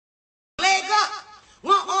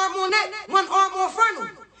neck, one arm on frontal.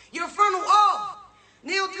 Your frontal off.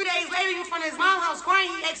 Neil 3 days later, you in front of his mom's house crying.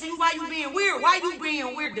 He asking you why you being weird. Why you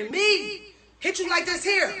being weird to me? Hit you like this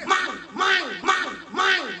here. Mine.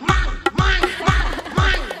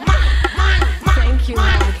 Thank you,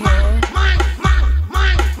 HoggHead.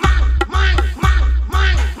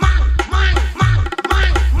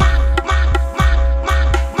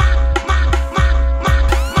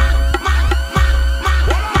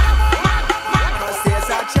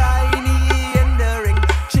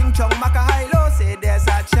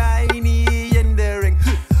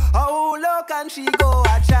 She go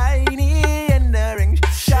a shiny in the ring,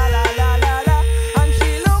 sha la la la la, and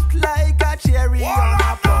she look like a cherry on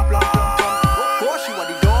a plum plum plum plum. Oh, she want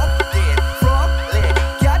the dog, dead, frog, leg,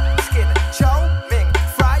 cat, skin, chow, ming,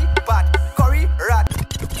 fry, pat, curry, rat.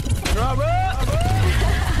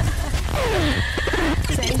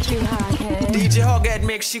 Thank you, HoggHead. DJ HoggHead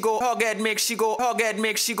make she go, HoggHead make she go, HoggHead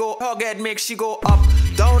make she go, HoggHead make she go up,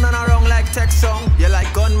 down and around like tech song. You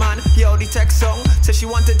like gunman, hear the tech song. Say she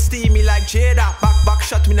wanted steamy like Jada. Back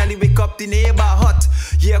shot me nearly wake up the neighbor hot.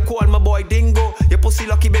 Yeah, call my boy Dingo. Your pussy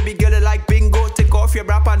lucky baby girl like bingo. Take off your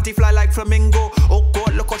bra panty fly like flamingo. Oh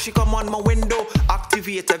God, look how she come on my window.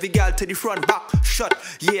 Activate every girl to the front, back shot.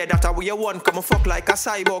 Yeah, that's how you want. Come and fuck like a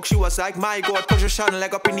cyborg. She was like my God, position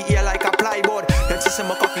leg up in the air like a plyboard. Then she say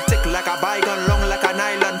my cocky tick like a bygone, long like an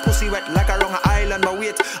island. Pussy wet like a wrong island. But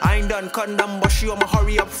wait, I ain't done condom, but she on my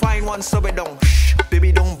hurry up, find one, slow it down. Shh,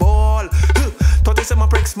 baby don't ball. Thought they said my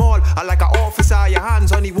prick small. I like an officer, your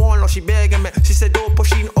hands on the wall. Now she begging me, she said don't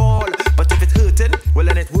push in all. But if it hurting, well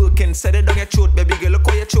then it working. Said it down your throat, baby girl, look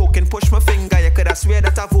how you choking. Push my finger, you could have swear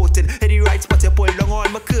that I voted. Hit the right spot, you pull down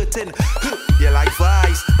on my curtain. You like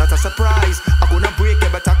Vice, not a surprise. I'm gonna break you,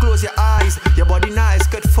 better close your eyes. Your body nice,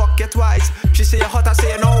 could fuck you twice. She say you're hot, I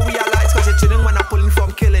say you know realize. Cause you're chilling when I'm pulling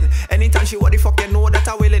from killing. Anytime she what the fuck, you know that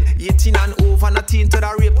I willing. 18 and over, not teen to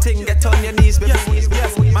the rape thing. Get on your knees, baby.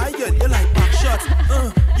 Yes, my girl, you like back shots.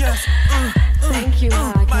 Yes, Thank you,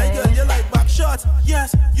 HoggHead. my girl, you like back shots.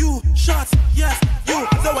 Yes, you shots. Yes, you.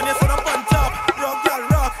 So when you sit up on top, rock girl,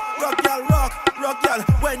 rock, rock girl, rock, rock girl.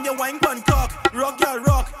 When you wine pon cock, rock girl,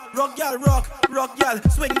 rock, rock girl, rock, rock girl.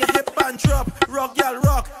 Swing your hip and drop, rock girl,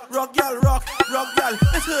 rock, rock girl, rock, rock girl.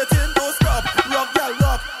 It's hurting, don't stop, rock girl,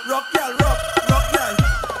 rock, rock girl, rock, rock girl.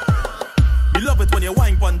 Me love it when you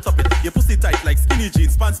wine pon top it. Your pussy tight like skinny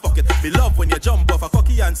jeans, pants pocket. Me love when you jump off a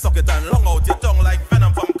cocky and sock it and long out your tongue like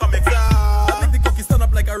Venom from comics. I make the cocky stand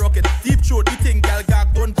up like a rocket. Deep throat, eating gal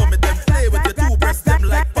gag, don't vomit. Then play with your two breasts, them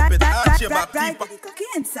like puppet. Arch your back, deep. Cocky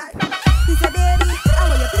inside. He said, baby, I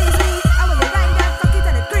want you please me. I want you ride that cocky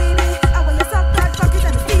and it creamy. I want you suck that cocky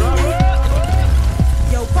and it steamy.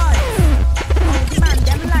 Yo, boy, all the man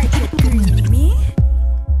them like it creamy.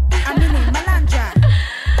 I'm in Malandra.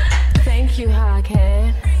 Thank you,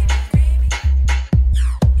 HoggHead.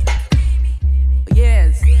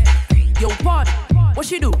 Yes. Yo, what? What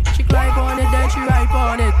she do? She climb on it, then she ride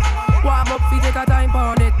on it. Warm up, fi take a time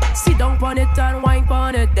on it. Sit down on it and wine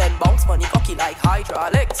on it. Then bounce on the cocky like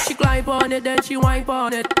hydraulics. She climb on it, then she wine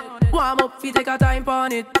on it. Warm up, fi take a time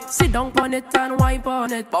on it. Sit down on it and wine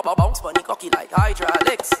on it. Bounce on the cocky like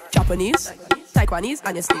hydraulics. Japanese, Taiwanese,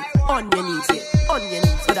 and you stay on your knees, yeah. On your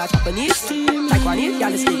knees. So that Japanese, Taiwanese,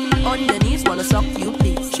 y'all stay on your knees, wanna suck you,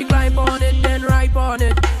 please. She climb on it, then ride on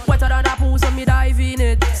it. Wetter than a pool, so me dive in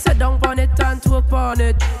it. Sit down on it and twerk on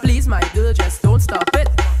it. Please, my girl, just don't stop it.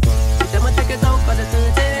 Then we take it down for the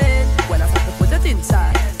 13. When I start to put it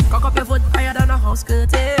inside, cock up your foot higher than a house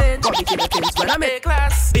curtain. Got me the things when I make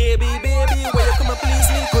class. Baby, baby, when you come and please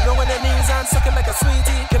me, go down on the knees and suck it like a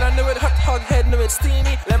sweetie. Can I know it hot, HoggHead, know it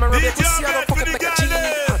steamy. Let me rub your pussy, I don't fuck it like a genie.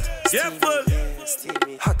 Hot, steamy, yeah,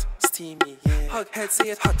 steamy. Hot, steamy, yeah. HoggHead, say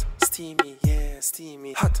it hot, steamy, yeah,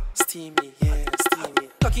 steamy. Hot, steamy, yeah, steamy.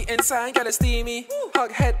 Cocky inside, got it steamy.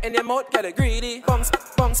 HoggHead in your mouth, got it greedy. Bounce,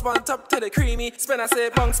 bounce, on top to the creamy. Spin, I say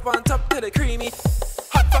bounce, on top to the creamy.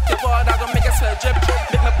 Hot fuck your board, I gon' make it sweat drip.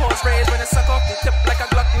 Make my pores raise when it suck off the tip like a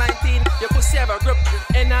Glock 19. Your pussy have a grip,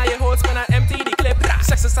 and now your hoes when I empty the clip.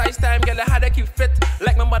 Exercise time, girl, how to keep fit.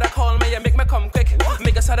 Like my mother call me, you make me come quick.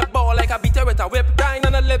 Make us out the ball like I beat her with a whip. Dine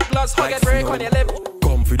on the lip gloss, HoggHead break on your lip.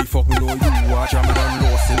 Come for the fuck, me know you watch. I'm done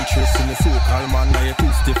lost interest in the so-called man. Now you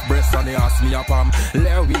two stiff breasts and they ask me a palm.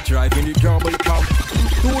 Let we drive in the double pump.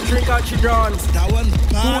 2 drink and she drowns. 2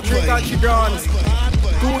 drink and she drowns. 2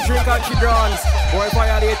 drink and she drowns. Boy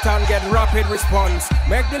violate and get rapid response.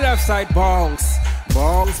 Make the left side bounce.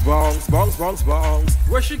 Bounce, bounce, bounce, bounce, bounce.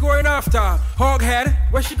 Where she going after? HoggHead,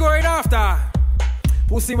 where she going after?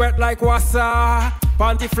 Pussy wet like wassa.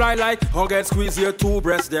 Panty fly like HoggHead, squeeze your 2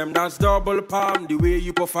 breasts, them that's double palm. The way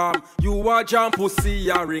you perform, you a jump pussy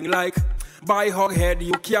a ring like By HoggHead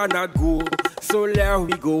you cannot go. So there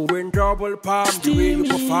we go in double palm. The way you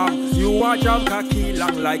perform, you are jam khaki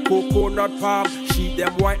long like coconut palm. Sheet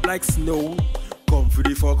them white like snow. Come for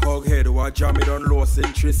the fuck HoggHead, who a jam it on lost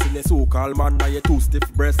interest in the so-called man. Now you too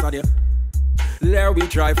stiff breast on you. There we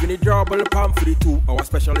drive in the double palm for the 2 hour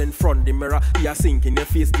special in front the mirror. He a sink in the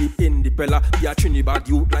face deep in the pillar. He a Trinidad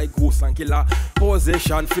youth like ghost and killer.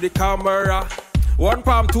 Position for the camera. 1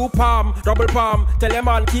 palm, 2 palm, double palm. Tell your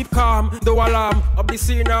man keep calm, the alarm. Up the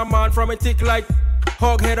scene a man from a tick like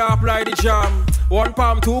HoggHead apply the jam. 1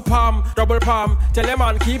 palm, 2 palm, double palm. Tell your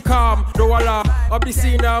man keep calm, the alarm. Up the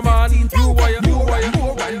scene a man. You wire,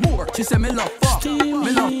 more and more. She said me love fuck too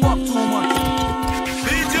much.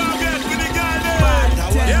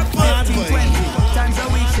 Yeah, 15, 20 times a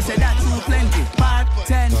week, she said that too plenty. 5,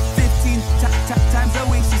 10, 15 times a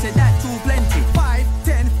week, she said that too plenty. 5,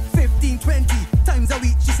 10, 15, 20 times a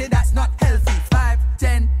week, she said that's not healthy. 5,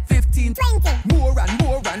 10, 15, 20 more and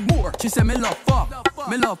more and more. She said me love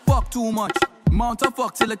fuck too much. Mount a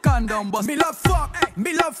fuck till the condom bust. Me love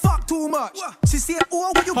fuck too much. She said,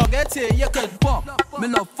 oh, when you forget it, you could fuck. Me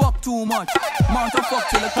love fuck too much. Mount a fuck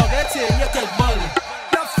till the forget it, you could bull.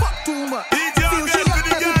 Love fuck too much. Feel she got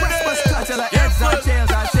every breast must touch her like heads and tails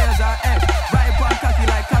are head. Ride upon cocky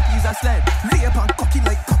like cocky's a sled. Lay upon cocky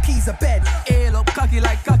like cocky's a bed. Ail up cocky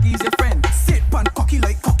like cocky's a friend. Sit upon cocky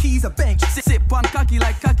like cocky's a bench. Sit upon cocky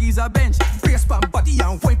like cocky's a bench. Brace upon body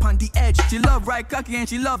and wipe on the edge. She love ride cocky and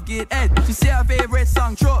she love get head. She say her favorite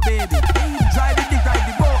song, choke baby. Drive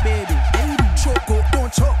the boat baby. Choke go,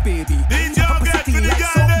 don't choke baby. Capacity like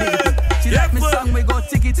soap baby. She like me song, we go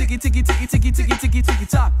ticky ticky ticky ticky ticky ticky ticky ticky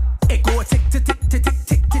tock. It go tick tick tick tick tick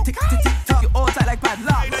tick tick tick tick tick tock. You all tight like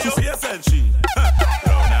padlock. She say yes and she.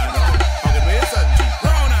 Round and round. Hugging me yes and she.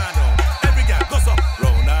 Round and round. Every girl goes up.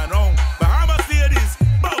 Round and round. Bahamas ladies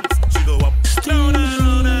bounce. She go up. Round and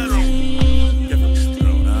round and round.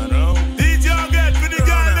 Round and round. DJ HoggHead for the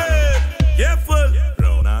girl there. Careful.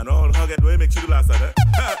 Round and round. HoggHead, we make you do last of that.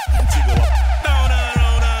 She go up. Down and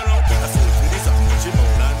round and round. I see what she something, but she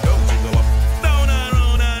round and down. She go up. Down and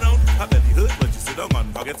round and round. Her belly hurt when she sit down on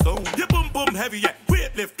HoggHead stone. You boom boom heavy, yeah.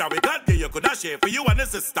 Weightlifter, we got there, you could dash it for you and the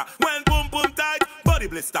sister. When boom boom tight, body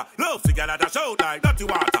blister. Love together, dash out like dirty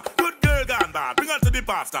water. Good girl gone bad, bring her to the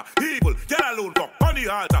pastor. Evil, get alone, fuck on the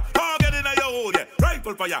altar. HoggHead in your hole, yeah.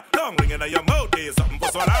 Rifle for ya, tongue ring in your mouth, yeah. Something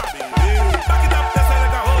for salami, yeah. Back it up, that's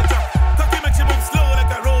like a whole chop. Cocky make she move slow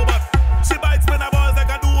like a robot. She bites when her balls like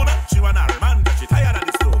a donut. She want her man, cause she tired of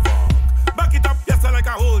the slow fuck. Back it up, yes, like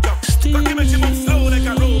a whole chop. Cocky make she move slow like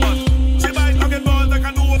a robot. She bites HoggHead balls like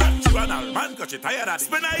a donut. She want her man, cause she tired of the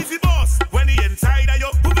spin a easy boss. When he inside of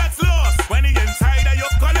you, who gets lost? When he inside of you,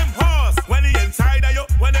 call him horse. When he inside of you,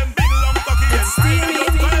 when them big long cocky inside of you,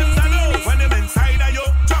 call him Thanos. When them inside of you,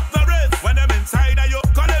 chop the wrist. When them inside of you,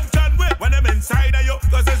 call him John Wick. When them inside of you,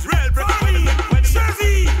 cause it's real pretty.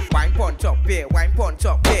 Wine punch up here, wine punch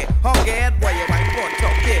up here. HoggHead, boy, you wine punch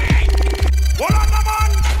up here. What up, my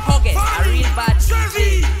man? HoggHead, a real bad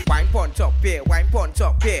DJ. Wine punch up here, wine punch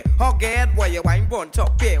up here. HoggHead, boy, you wine punch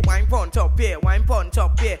up here, wine punch up here, wine punch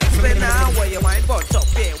up here. Spin now, boy, you wine punch up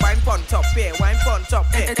here, wine punch up here, wine punch up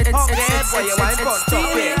here. HoggHead, boy, you wine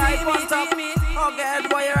punch up here. HoggHead,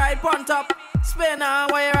 boy, you right punch up. Spin now,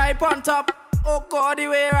 boy, you right punch up. Oh God, the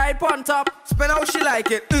way right punch up. Spin how she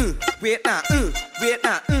like it. Wait now, wait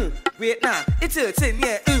now, wait now. It's hurting,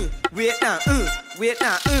 yeah. Wait now, wait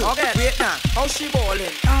now, HoggHead, wait now. How she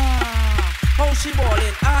ballin'? How she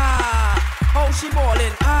ballin'? How she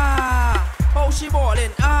ballin'? How she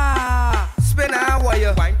ballin'? Spin a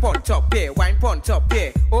wire. Wine punch up here, wine punch up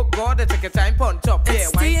here. Oh God, I take a time punch up here.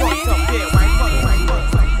 Wine punch up here, wine punch, wine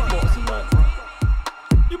punch, wine punch.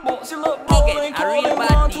 You bossy look ballin', callin',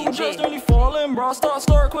 gone to just nearly falling. Bra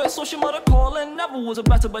start quit, so she mother callin'. Never was a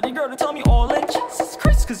better buddy girl to tell me all in. Jesus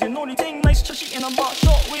Christ, cause you know the thing nice, chushy in a box,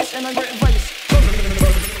 short waist and a great vice.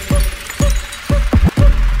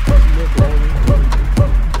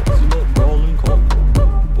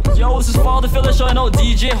 Yo, this is Father Phillips showing out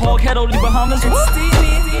DJ HoggHead out of the Bahamas.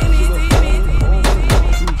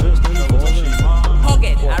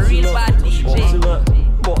 HoggHead, a real bad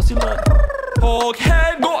DJ. Bossy look.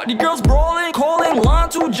 HoggHead got the girls brawling, calling, line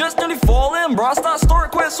two just nearly falling. Bra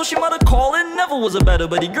start quit, so she mother calling. Never was a better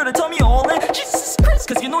buddy girl to tell me all in. Jesus Christ,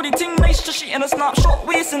 cause you know the thing nice, just she in a snap, short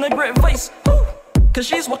waist and a great vice. Cause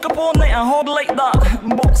she's woke up all night and hog like that.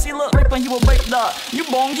 Boxy look right when he will bite that. You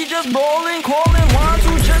bongy just brawling, calling, line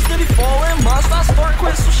two just nearly falling. Bra start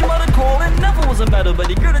quit, so she mother calling. Never was a better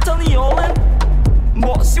buddy girl to tell me all in.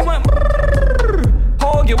 Boxy went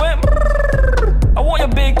HoggHead went I want your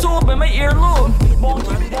big toe up in my earlobe.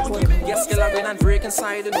 Yes, girl, I've been and break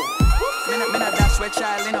inside, you know. Me not dash with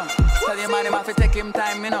child, you know. Tell your man him have to take him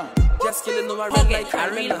time, you know. Just killing no red like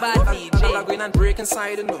a real bad I'm DJ. going and break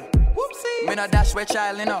inside, you know. Me no dash with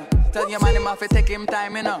child, you know. Tell your man him have to take him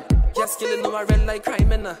time, you know. Just killing no red like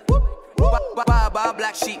crime, you know. Baba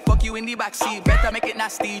black sheep, fuck you in the backseat. Better make it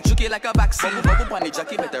nasty, juke it like a backseat. Bubble pon the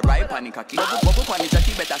jockey, better ride pon the cocky. Bubble pon the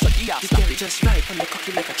jockey, better suck it off. You can't just ride on the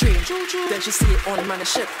cocky like a train. Then she say on man a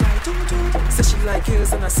ship. Say she like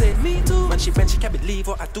hills and I said me too. When she bend she can't believe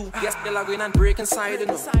what I do. Yes, girl I go in and break inside, you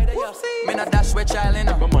know. Me no dash with child, you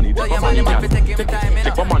know. Take my money, Tell your man him have to take him time, you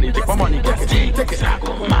know. take my money, take it, I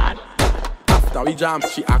go mad. After we jam,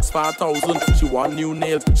 she asked for 1,000. She want new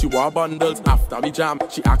nails, she want bundles. After we jam,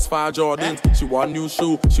 she asked for Jordans. She want new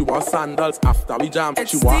shoe, she want sandals. After we jam,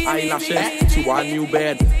 she want eyelashes. She want new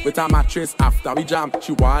bed with a mattress. After we jam,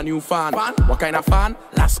 she want new fan. What kind of fan?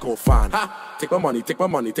 Lasco fan. Ha! Take my money, take my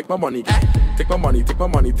money, take my money. Take my money, take my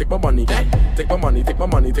money, take my money. Take my money, take my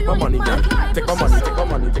money, take my money. Take my money, take my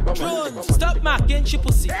money, take my money. Stop marking she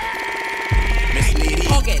pussy. Miss Lady,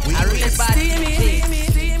 Okay, I real bad DJ.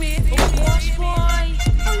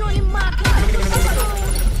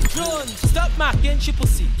 June, stop marking she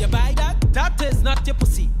pussy. You buy that? That is not your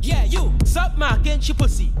pussy. Yeah, you. Stop marking she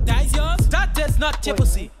pussy. That is yours? That is not your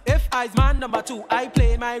pussy. If I's man number 2, I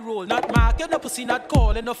play my role. Not marking the pussy, not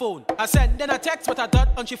calling the phone. I send in a text with a dot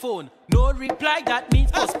on she phone. No reply, that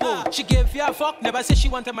means postpone. She give you a fuck, never say she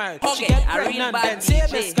want a marriage. She get pregnant, then say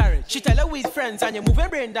miscarriage. She tell her with friends and you're moving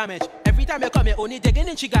brain damage. Every time you come, you're only digging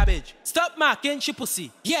in she garbage. Stop marking she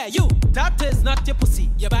pussy. Yeah, you. That is not your pussy.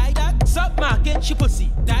 You buy that? Stop marking she pussy.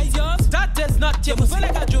 That is yours? That is not your pussy.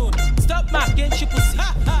 Like a June. Stop marking she pussy.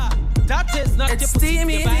 Ha ha. That is not your pussy.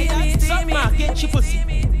 You buy that? Stop marking she pussy.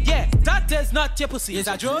 Yeah, that is not your pussy. Is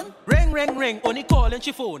that June? Ring, ring, ring, only calling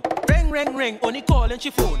she phone. Ring, ring, ring, only calling she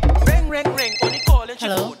phone. Ring, ring, ring, only calling she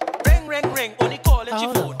phone. Ring, ring, ring, only calling she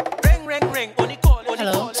phone. Ring, ring, ring, only calling.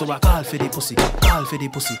 Hello. So I call for the pussy. Call for the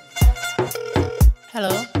pussy.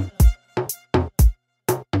 Hello.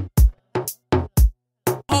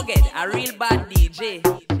 HoggHead, a real bad DJ.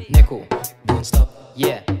 Neko, don't stop,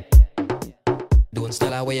 yeah. Don't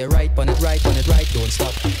stop away, you right on it, right, don't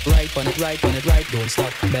stop. Right on it, right, don't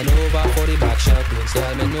stop. Bend over for the back shot, don't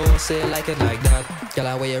stop. Me no say like it like that. Girl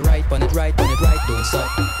away, you right on it, right, don't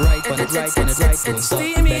stop. Right on it, right, don't stop.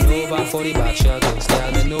 Bend over for the back shot, don't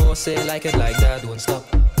stop. Me no say like it like that, don't stop.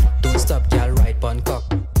 Don't stop, girl, right on cock.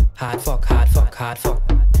 Hard fuck, hard fuck, hard fuck.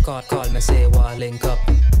 Call me, say wall link up.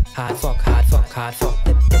 Hard fuck, hard fuck, hard fuck.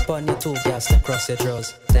 Tip on your two, girl, step across your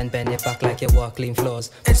drawers. Then bend it back like you walk clean floors.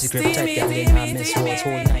 Pussy grip tight, girl, in her miss rolls.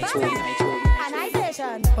 Whole night, whole night, whole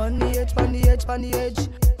night. On the edge, on the edge, on the edge.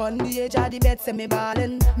 On the edge of the bed, say me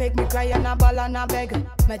ballin'. Make me cry and a ball and a beg.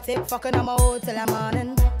 Me take fucking on my hoe till the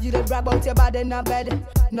morning. You done brag about your body in a bed.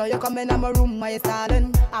 Now you come in my room while you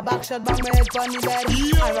stalling. I back shot bang my head on the bed.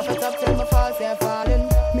 I rough it up till my fall, say falling.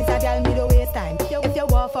 Me say tell me the waste time. If you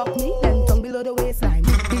want fuck me, then tongue below the waistline.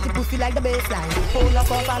 Beat the pussy like the baseline. Hold up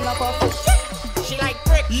up and up up. She like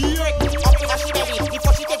prick, prick. Up in her she belly.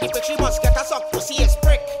 Before she take the prick, she must get a suck. Pussy is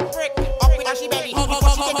prick, prick. Up in her she belly. Before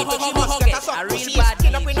she take the prick, she must get a suck. Pussy is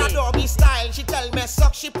skin up in her doggy style. She tell me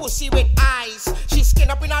suck she pussy with eyes. She skin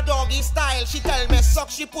up in her doggy style. She tell me suck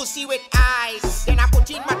she pussy with eyes. Then I put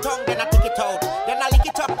in my tongue, then I take it out. Then I lick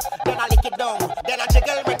it up, then I lick it down. Then I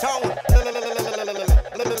jiggle my tongue.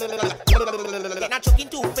 Then I chuck in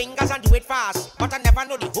 2 fingers and do it fast. But I never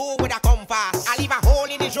know the hole where I come fast. I leave a hole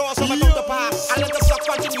in the jaw so I don't to pass. I let the suck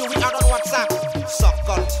continue with out on WhatsApp. Suck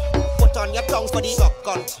cunt. Put on your tongues for the suck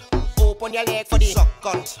cunt. Open your leg for the suck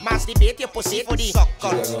cunt. Masturbate your pussy for the suck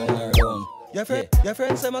cunt. Your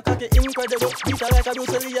friend say my cocky incredible. Beat her like a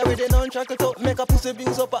Bruce Lee with a non-shackle up. Make a pussy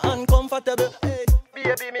bings up and uncomfortable. Hey,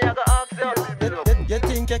 baby, me I go ask you. You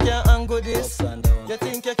think you can angle this? You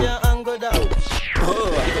think you can angle that? Oh,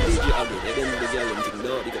 I got DJ Agate. You don't know the girl them thing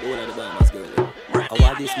though. You got one of the baddest girl. I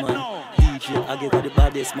want this man. DJ Agate got the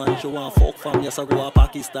baddest man. She want fuck from yes I go to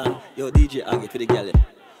Pakistan. Yo DJ Agate for the girl.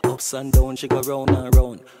 Ups and down, she go round and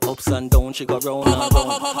round. Ups and down, she go round and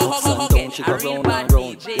round. Ups and down, she go round and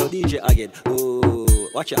round. Yo DJ Agate, oh,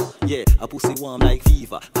 watch out, yeah. A pussy warm like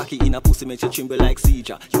fever. Pack it in a pussy makes you tremble like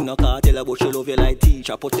seizure. You no can't tell her but she love you like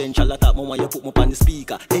teacher. Potential attack mama you put me on the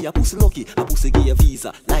speaker. Hey, a pussy lucky, a pussy give you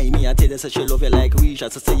visa. Lie me I tell her say she love you like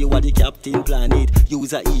Risha. So say you are the captain planet, you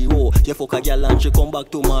is a hero. You fuck a girl and she come back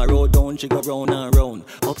tomorrow. Down she go round and round.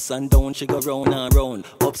 Ups and down she go round and round.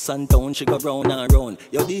 Ups and down she go round and round.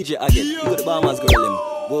 Yo DJ Agate, you got the Bahamas girl him.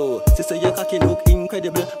 Whoa, sister your cocky look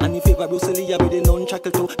incredible. And if you ever Bruce Lee with the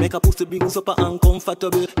non-shackle too, make a pussy brings up and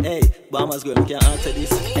uncomfortable. Hey, Bahamas girl, you can't answer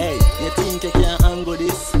this. Hey, you think you can angle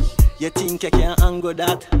this? You think you can angle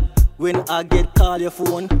that? When I get call your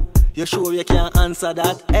phone, You sure you can't answer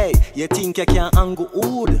that? Hey, you think you can't angle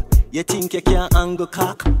wood? You think you can't angle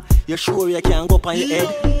cock? You sure you can't go up on your head?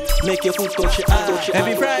 Make your foot touch your eye.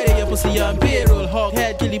 Every Friday your pussy on payroll.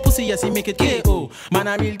 HoggHead kill the pussy, yes, he make it KO. Man,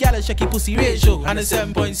 a real gal, check your pussy ratio. And a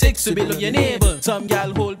 7.6 to below your neighbor. Some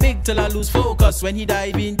gal hold big till I lose focus. When he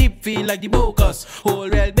dive in deep, feel like the bogus.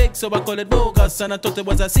 Hold real big, so I call it bogus. And I thought it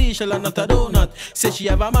was a seashell and not a donut. Say she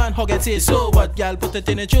have a man, HoggHead say so what? Gal put it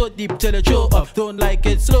in a throat, deep till the throat up. Don't like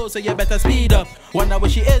it slow, so you better speed up. Wonder where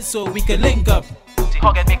she is, so we can link up. See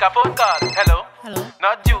HoggHead make a phone call. Hello? Hello?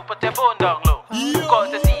 Not you, put your phone down low. Call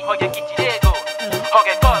to see how your kitty they go.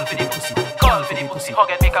 HoggHead call for the pussy. Call for the pussy.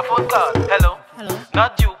 HoggHead make a phone call. Hello? Hello?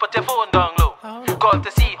 Not you, put your phone down low. Call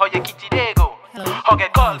to see how your kitty they go.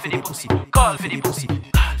 HoggHead call for the pussy. Call for the pussy.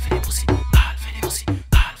 Call for the pussy. Call for the pussy.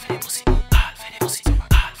 Call for the pussy. Call for the pussy.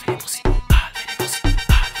 Call for the pussy. Call for the pussy.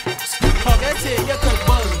 Call for the pussy. HoggHead say you could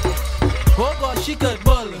bull. Oh God, she could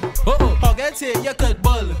bull. Oh, HoggHead say you could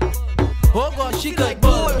bull. Oh God, she could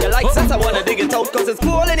bull. You like that? I wanna dig it out cause it's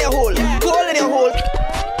cool in your hole. Cool in your hole.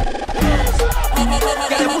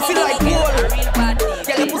 Get your pussy like gold.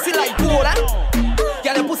 Get your pussy like gold, huh?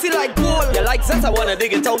 Get your pussy like gold. You like that? I wanna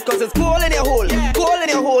dig it out cause it's cool in your hole. Cool in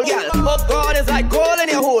your hole, girl. Oh God, it's like gold in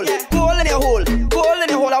your hole. Cool in your hole. Cool in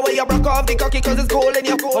your hole. Away you broke off the cocky cause it's cold in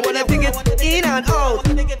your hole. I wanna dig it in and out.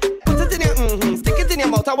 Put it in your stick it in your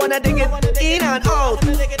mouth. I wanna dig it in and out.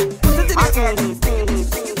 Put it in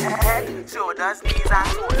your head, shoulders, knees and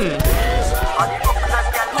toes. On the up, just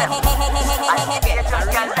get left. I think it just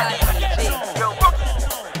get left. Yo,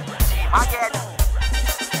 HoggHead.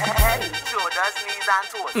 Head, shoulders, knees and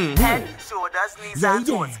toes. Head, shoulders, knees and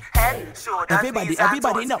toes. Head, shoulders, knees and toes.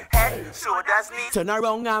 Everybody know. Head, shoulders, knees. Turn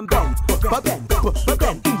around and bounce. Ba-bang,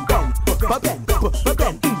 ba-bang, bounce. Ba-bang,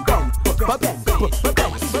 ba-bang, bounce. Ba-bang,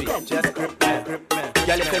 ba-bang. Just grip me, grip me.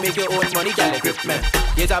 Y'all if you make your own money, y'all grip me.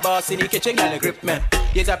 You's a boss in the kitchen, y'all grip me.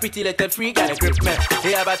 You's a pretty little freak, y'all grip me.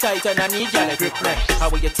 You have a tight and a need, y'all grip me. How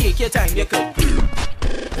will you take your time, you could. Oh,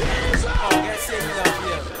 get sing love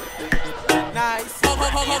here. Nice. A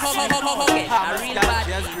real bad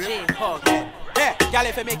DJ. HoggHead. Yeah, y'all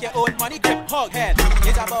if you make your own money, grip HoggHead.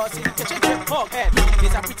 You's a boss in the kitchen, grip HoggHead.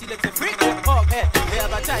 You's a pretty little freak, grip HoggHead. You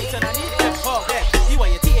have a tight and a need, grip HoggHead. You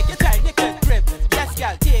want you take your time, you could grip. Yes,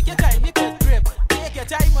 y'all, take your time, you could grip. Take your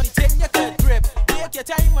time, money, ten, you could grip. Take your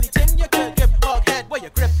time, money, ten, you could grip. HoggHead, where you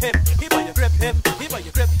grip him, he where you grip him, he where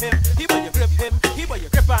you grip him, he where you grip him, he where you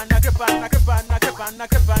grip and a grip and a grip and a grip and a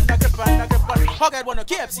grip and a grip and a grip and. HoggHead want a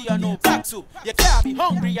KFC or no black soup. You can't be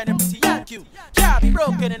hungry and you're pretty and cute. Can't be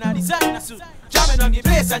broken in a designer suit. Jamming on your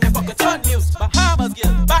bass and your pockets unused. Bahamas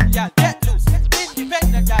girl, bad y'all get loose.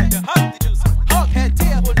 Independent y'all, you have the juice. HoggHead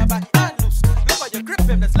tail hold a back and loose. Look how you grip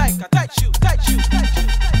him, that's like a tight shoe, tight shoe, tight shoe.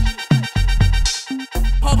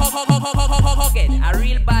 HoggHead, a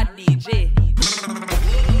real bad DJ.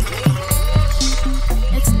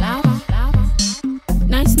 It's lava.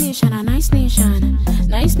 Nice nation, a nice nation.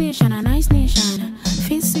 Nice nation, a nice nation.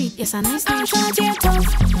 Feel sweet, it's a nice nation. I thought you're tough.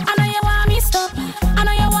 I know you want me stop. I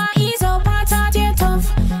know you want ease up. I thought you're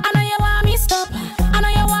tough. I know you want me stop. I know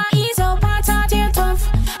you want ease up. I thought you're tough.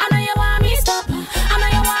 I know you want me stop. I know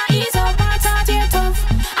you want ease up. I thought you're tough.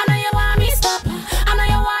 I know you want me stop. I know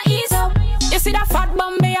you want ease up. You see that fat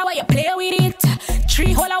Bombay where you play with it.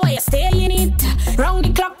 3 hole where you stay in it. Round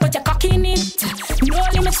the clock but you're cocking it. No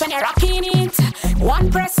limits when you're rocking it.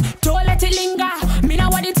 One press, don't let it linger. Me know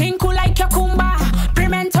what you think cool like your kumba.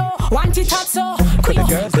 Pimento, want it hot so. The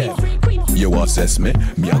girls there. You assess me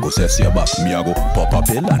I go assess your back. Me I go pop a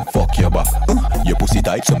pill and fuck your back. Your pussy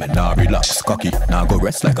tight so me nah relax. Cocky, now go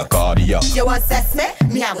rest like a cardiac. You assess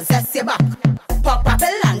me I go assess your back. Pop a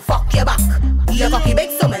pill and fuck your back. Your cocky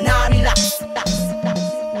big so me nah relax.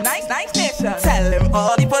 Nice nation. Tell him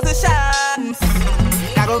all the positions.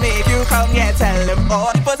 I go make you come, yeah. Tell him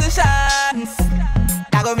all the positions.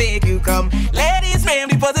 I go make you come. Ladies, name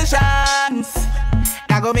the positions.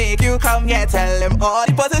 I go make you come, yeah. Tell them all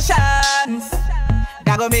the positions.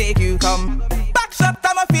 I go make you come. Back shot,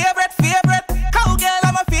 I'm a favorite. Cowgirl,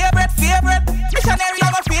 I'm a favorite. Missionary,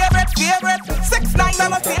 I'm a favorite. 6ix9ine,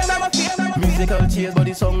 I'm a favorite. Musical cheers, but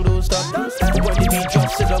the song don't stop. When the beat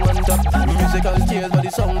drops, sit down on top. Musical cheers, but the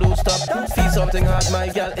song don't stop. See something hard, my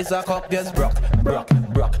gal, it's a cock. Just brock.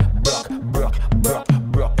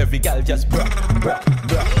 Every gal just brock.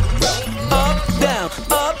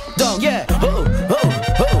 Up, down, yeah. Ho.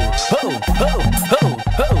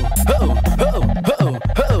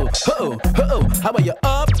 How about you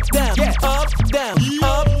up, down, yeah,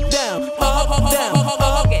 up, down.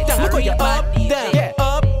 Look at you up, down, yeah,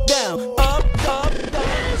 up, down.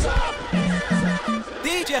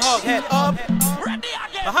 DJ HoggHead up.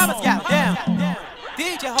 Bahamas gal down.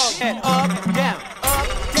 DJ HoggHead. head up, down,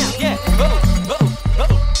 yeah.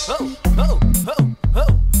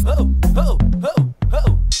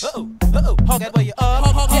 HoggHead where you up,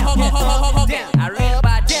 down. I real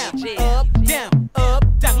bad down, down.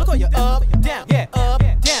 Look where you up, down, yeah,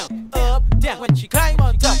 up, down. When she climb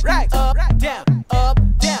on top, right, up, down,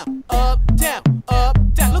 down.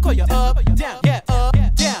 Look where you up, down, yeah,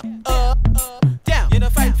 down. You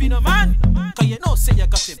don't fight for no man, 'cause you know say you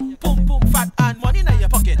got him. Boom, boom, fat and money in your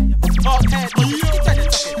pocket. HoggHead, but you stick to the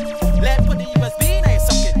socket. Let put the USB in your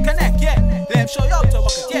socket. Connect, yeah. Let him show you how to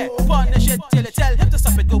work it, yeah. Pon the shit till you tell him to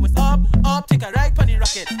stop it. Going up, take a right pony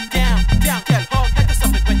rocket. Down, tell HoggHead to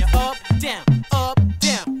stop it when you're up, down.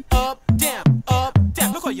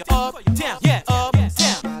 Look where you're up, down, yeah, up,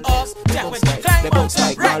 down. When you climb on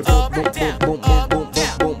top, right, up, down, boom, boom, boom,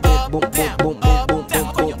 boom, boom, boom, down, down.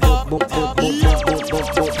 Look where you're up,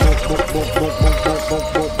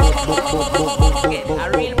 A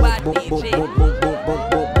real bad DJ.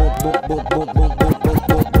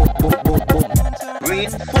 Rain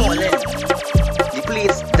falling, the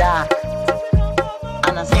place dark,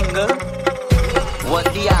 and a single. What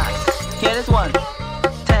the ass? Here is one.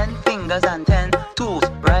 10 fingers and 10 tools.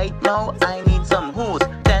 Right now I need some hooves.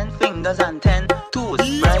 10 fingers and 10 tools.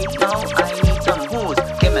 Right now I need some hooves.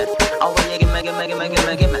 Gimme, I want you gimme.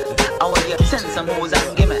 I want you send some hooves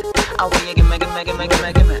and gimme. I want you gimme.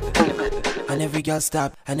 And every girl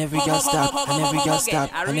stop, and every girl stop, and every girl stop,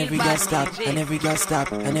 and every girl stop, and every girl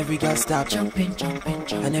stop, and every girl stop, jumping,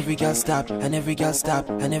 and every girl stop, and every girl stop,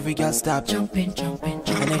 and every girl stop, jumping,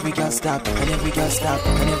 and every girl stop, and every girl stop,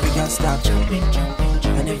 and every girl stop, jumping,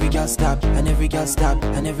 and every girl stop, and every girl stop,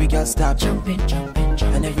 and every girl stop, jumping,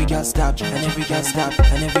 and every girl stop, and every girl stop,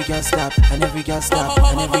 and every girl stop, and every girl stop, and every girl stop,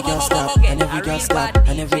 and every girl stop, and every girl stop,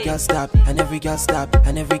 and every girl stop, and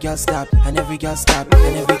every girl stop, and every girl stop, and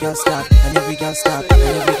every girl stop, and every girl stop,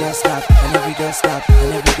 and every girl stop, and every girl stop,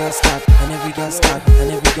 and every girl stop, and every girl stop,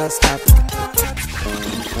 and every girl stop.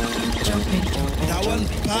 That one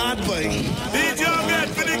bad boy. DJ HoggHead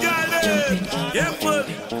for the girl there. Yeah, foot.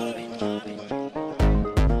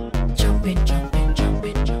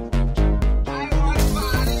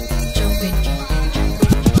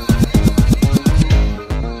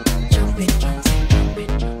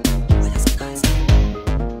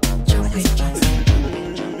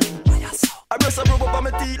 I press a rub up on my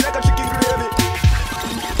teeth like a chicken gravy.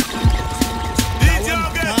 DJ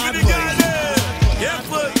HoggHead for the girl there. Yeah,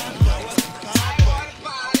 foot.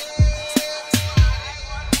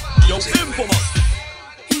 Yo, simple man.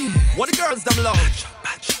 What the girls them love?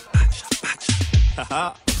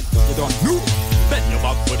 Haha, you don't know. Bend your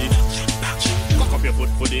back for the. Cock up your foot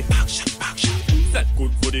for the. Set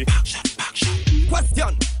good for the.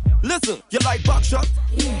 Question. Listen, you like back shot?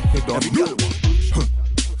 You don't know.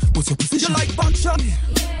 What's your position? You like back shot?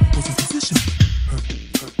 What's your position?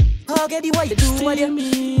 HoggHead, what you do, what you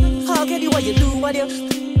HoggHead, what you do, what you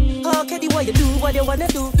HoggHead, what you do, what you wanna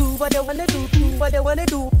do what you wanna do, what you wanna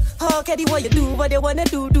do. HoggHead, what you do, what you wanna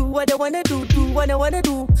do what you wanna do, what you wanna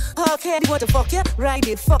do. HoggHead, want to fuck ya, ride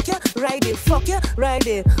it, fuck ya, ride it, fuck ya, ride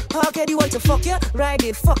it. HoggHead, want to fuck ya, ride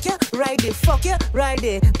it, fuck ya, ride it, fuck ya, ride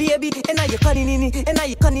it. Baby, and now you cunning in it, and now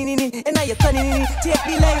you cunning in it, and now you cunning in it. Take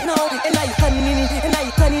the length now, and now you cunning in it, and now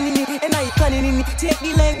you cunning in it, and now you cunning in it. Take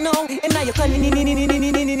the length now, and now you cunning in it,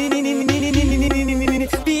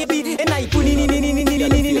 baby, and now you putting in.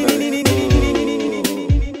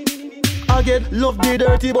 HoggHead, love the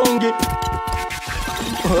dirty bungie.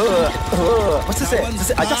 What's he say?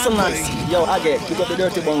 I just some nice. Yo, HoggHead, pick up the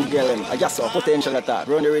dirty bungie girl. I just saw potential attack.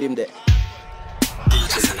 Run the rhythm there.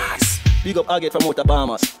 Just nice. Big up HoggHead from Outer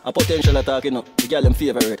Bahamas. A potential attack, you know. The girl them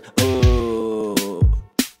favorite.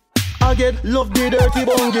 HoggHead, love the dirty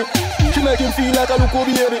bungie. She make him feel like a local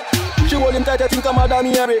baby. She hold him tight, I think I'm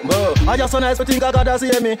Madam Mary. I just so nice, I think I gotta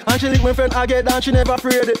see me. And she lick my friend HoggHead and she never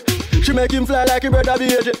afraid it. She make him fly like a brother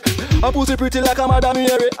baby. Her pussy pretty like a Madam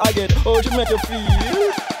Mary. HoggHead, oh, she make you feel.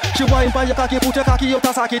 She whine pa your cocky, put your cocky out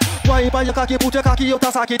a socket. Whine pa your cocky, put your cocky out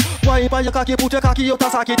a socket. Whine pa your cocky, put your cocky out a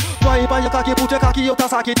socket. Whine pa your cocky, put your cocky out a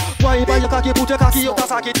socket. Whine pa your cocky, put your cocky out a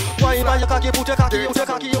socket. Whine pa your cocky, put your cocky out a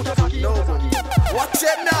cocky out a socket. Watch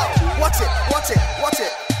it now. Watch it. Watch it. Watch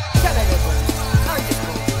it.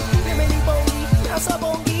 That's a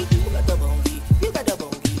bongi, you got the bongi, you got the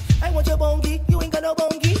bongi. I want your bongi, you ain't got no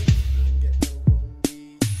bongi.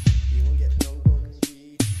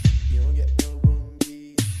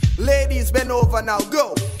 Ladies, bend over now,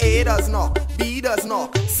 go. A does knock, B does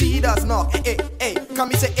knock, C does knock. Hey, hey, come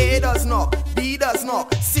me say A does knock, B does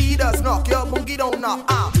knock, C does knock. Your bongi don't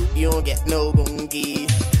knock. You don't get no bongi.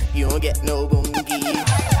 You don't get no bongi.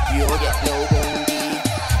 You don't get no bongi.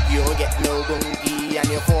 You You don't get no bungie and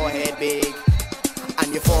your forehead big.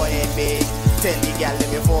 And your forehead big. Tell the girl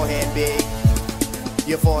them your forehead big.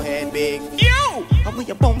 Your forehead big. You! I put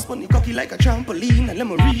your bounce on the cocky like a trampoline. And let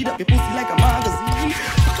me read up your pussy like a magazine.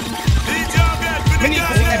 Me need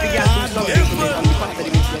to every girl do something on the part of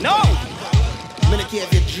the mission. No! I don't care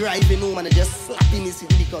if you're driving home and just slapping the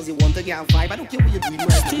city because you want to get a vibe. I don't care what you're doing right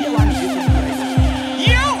now. You want to get a vibe.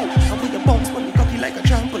 Yo! I put your bounce on the cocky like a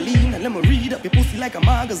trampoline. And let me read up your pussy like a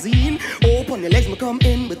magazine. Open your legs, me come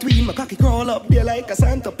in between. My cocky crawl up there like a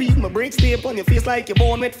centipede. My brakes stay up on your face like you're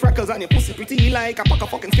born with freckles. And your pussy pretty like a pack of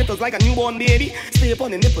fucking Skittles like a newborn baby. Stay up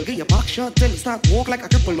on the nipple, get your back shot till you start walk like a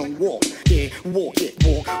cripple. No walk, yeah, walk, yeah,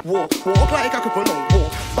 walk like a cripple. No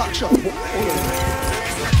walk, back shot, walk.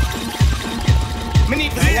 Me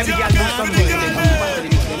need to every girl do something.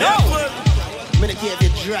 No! Me don't care if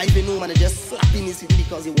you're driving home and just slapping the city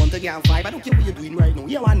because you want to get a vibe. I don't care what you're doing right now.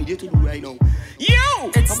 Yeah, I need you to do right now. Yo!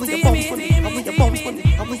 It's I put your bounce on it. I put your bounce on it.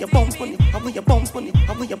 I put your bounce on it. I put your bounce on it.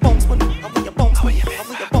 I put your bounce on it. I put your bounce on it. I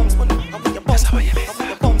put your bounce on it. I put your bounce on it. I put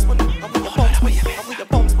your bounce on it. I put your bounce on it. I put your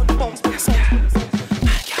bounce on it. Bounce on it.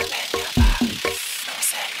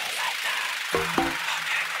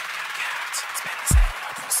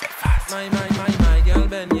 My girl,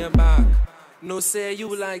 bend your back. No say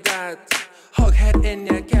you like that. HoggHead in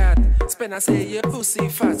your cat. Spin, I say your pussy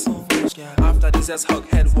fat. After this, as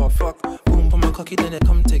HoggHead what fuck. Boom, put my cocky, then it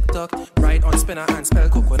come TikTok. Right on spinner and spell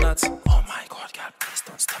coconut. Oh my God, girl, please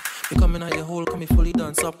don't stop. You coming out your hole, come me fully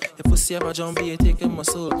dance up. Your pussy ever jump, be taking my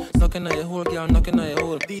soul. Knocking at your hole, girl, knocking at your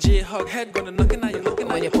hole. DJ HoggHead gonna knocking at your hole.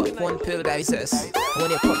 When you put one pill, that is this.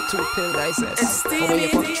 When you put two pill, that is this. But when you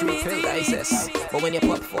put three pill, that is this. But when you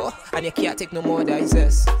put four and you can't take no more, that is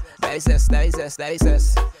this. That is this, that is this, that is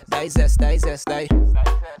this. That is this, that is this, that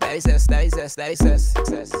is this, that is this, that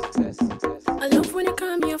is this. I love when you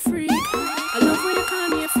call me a freak. I love when you call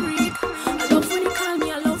me a freak. I love when you call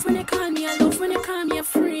me. I love when you call me. I love when you call me a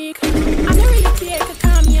freak. I don't really care to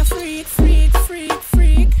call me a freak, freak, freak,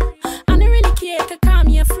 freak. I don't really care to call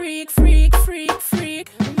me a freak, freak, freak, freak.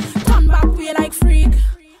 Turn back way like freak.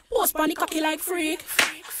 Post pon the cocky like freak.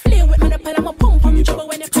 Play with me the pen, I'm a pump on trouble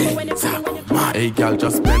when you come, when you come, when you come. Hey, girl,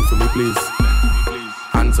 just bend for me, please.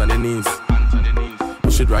 Hands on your knees.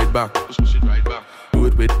 Push it right back. Do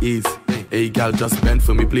it with ease. Hey, girl, just bend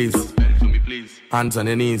for me, please. Hands on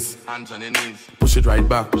your knees. Push it right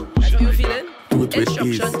back. That's what you feeling? Do it with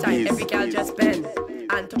ease. Instruction time. Every girl just bend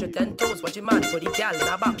and touch your 10 toes. Watch your man for the girl in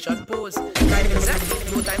a back shot pose. Time to set,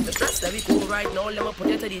 no time to stress. Let me go right now. Let me put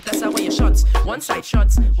it to the test. I want your shots. One side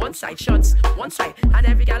shots, one side shots, one side. And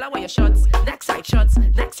every girl I want your shots. Next side shots,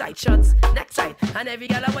 next side shots, next side. And every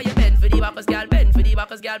girl I want you bend for the backers, girl, bend for the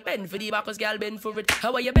backers, girl, bend for the backers, girl, bend for it.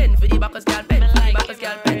 How are you bend for the backers, girl, bend for the backers,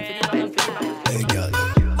 girl, bend for the backers, girl. Hey, girl.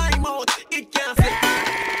 My mouth, it can't fit.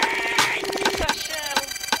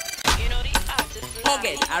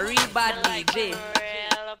 HoggHead, a real bad DJ.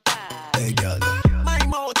 Hey, girl. My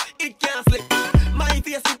mouth, it can't slip. My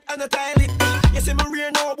face it and a tile it. You see me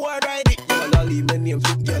rear no boy ride it. You all leave my name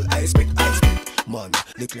to girl. I spit. Man,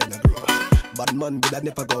 the clean and grow. Bad man would have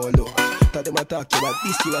never go low. Thought them attack you like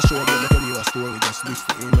this. You a show them. I tell you a story just this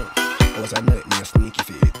for you know. I was a nightmare sneaky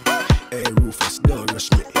feet. Hey, Rufus, don't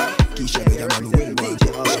rush me. Keisha, the man will want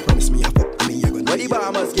you. I promise me a fuck me. You're gonna. What the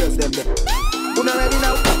Bahamas girls them there? Who not ready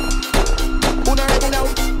now? Who not ready now?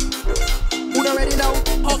 Who not ready now?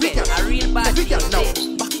 HoggHead, a real bad DJ.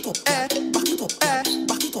 Back it up, back it up,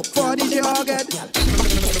 back it up. For DJ HoggHead. Back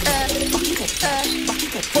it up, back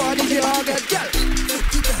it up. For DJ HoggHead, girl.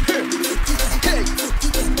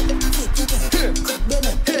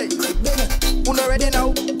 Hey, who not ready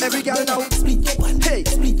now? Every girl now. Hey,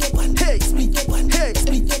 hey, hey,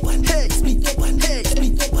 hey,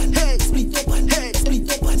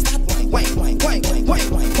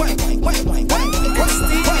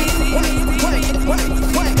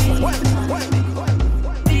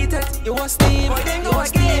 Beat it, you want steam, you want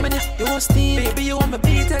steam in it, you want steam, baby you want me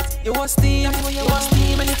beat it, you want steam, you want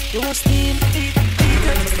steam in it, you want steam, beat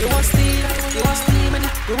it, you want steam, you want steam in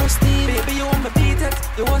it, you want steam, baby you want me beat it,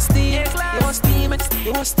 you want steam, you want steam in it,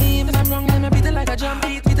 you want steam, and I'm wrong, let me beat it like a jump,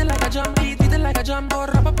 beat it like a jump, beat it like a jump, or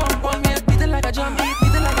rap a pump on me, beat it like a jump, beat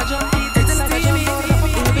it like a jump, beat it like a jump, or rap a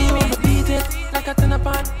pump, baby you want me beat it like a tin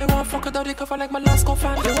pan, you want fuck without the cover like my last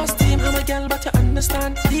coffin, you want steam, I'm a girl but you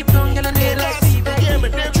understand, deep down girl I need like people. Yeah, me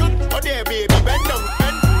play truth, oh there baby, bend down,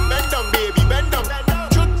 bend down baby, bend down.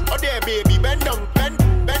 Truth, oh there baby, bend down, bend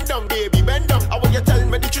down baby, bend down. I want you tell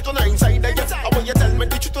me the truth on the inside of you. I want you tell me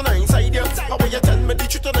the truth on the inside of you. I want you tell me the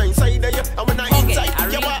truth on the inside of you. I want the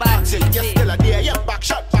inside, you want action, you still a there, yeah. Back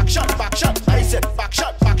shot, back shot, back shot. I said back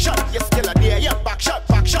shot, you still a there, yeah. Back shot,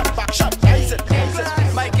 back shot, back shot. I said.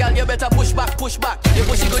 My girl,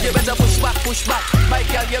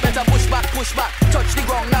 push back. Touch the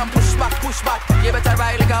ground and push back, push back. You better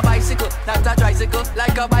ride like a bicycle, not a tricycle.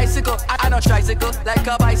 Like a bicycle, I not tricycle. Like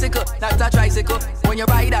a bicycle, not a tricycle. When you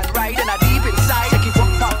ride and deep inside, take it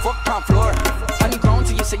fuck, floor. On the ground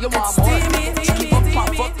till you say you want more. Take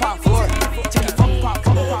it fuck, floor. Take it fuck.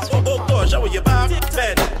 Oh gosh, how are you back,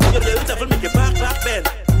 Ben? You little devil, make your back, Ben.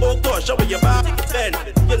 Oh gosh, how are you back, Ben?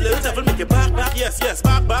 You little devil, make your back, yes,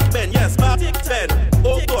 back, Ben, yes, back, Ben.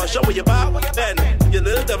 Oh gosh, how are you back, Ben? You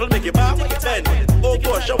little devil, make your back, Ben. Oh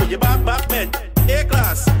gosh, how are you back, Ben?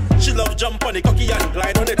 A-class, she love jump on it, cocky and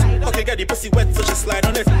glide on it. Cocky get the pussy wet, so she slide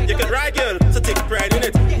on it. You can ride, girl, so take pride in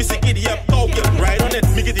it. Me say giddy up, cow, girl, ride on it.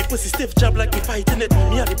 Me get the pussy stiff job like me fighting it.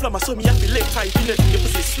 Me a diploma, so me have to leg fighting it. Your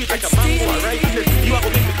pussy sweet like a mango, I ride in it. You are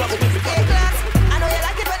gonna make me, A-class, I know you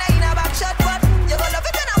like it when I in a back shot, but you gonna love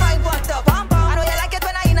it when I wine butt up. I know you like it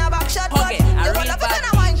when I in a back shot, but you gonna love it when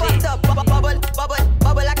I wine butt up.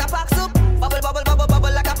 Bubble like a pack soup. Bubble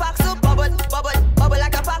like a pack soup. Bubble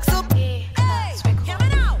like a pack soup.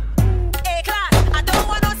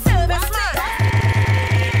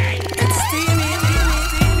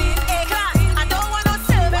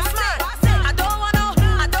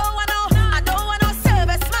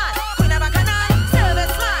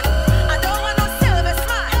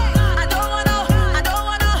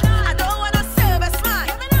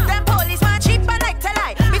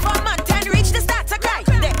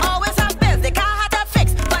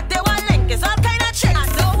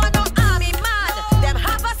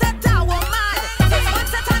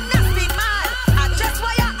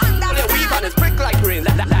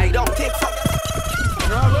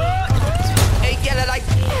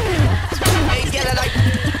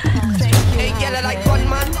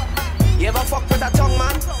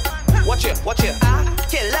 Watch it,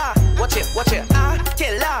 killer. Watch it,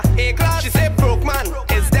 killer. Hey, class, she say broke man.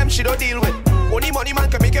 It's them she don't deal with. Only money man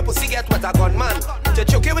can make a pussy get with a gun man. To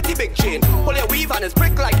choke it with the big chain. Pull your weave and it's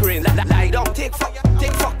brick like rain. Lie down, take fuck.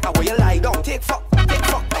 And where you lie down, take fuck.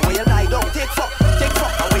 And where you lie down, take fuck.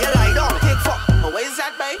 And where you lie down, take fuck. And where is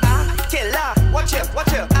that, babe? Killer. Watch it,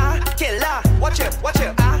 killer. Watch it,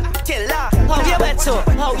 killer. How you wet so?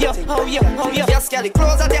 How you? Just get the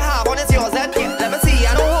clothes that you have on, it's yours and let me see.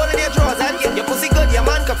 I don't hold in your drawers and your pussy good, your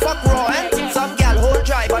man can fuck raw and some gal hold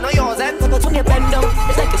dry, but not yours and when you bend down,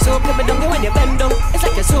 it's like a soap coming down when you bend down. It's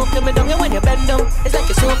like a soap coming down when you bend down. It's like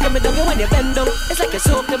a soap coming down when you bend down. It's like a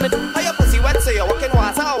soap coming down. How your pussy wet so you're walking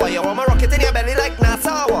water? You want my rocket in your belly like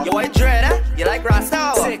NASA? You want dread, eh? You like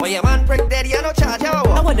Rasta? When your man prick dead, you no charge hour.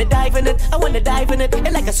 I wanna dive in it,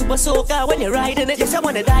 It's like a super soaker when you're riding it. Yes, I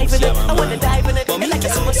wanna dive in it, It's like a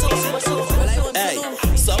super soaker. Hey,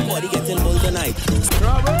 somebody get involved tonight.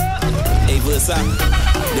 Hey, Versa,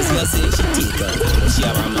 this girl say she take her, she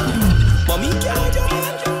have a man. But me can't do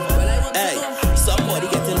it. Hey, somebody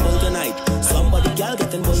get involved tonight. Somebody gal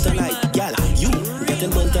get involved tonight. Gal, you get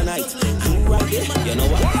involved tonight. You right there, you know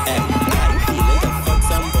what? Hey, I'm feeling to fuck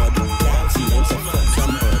somebody. Gal, feeling to fuck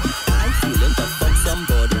somebody. I'm feeling to fuck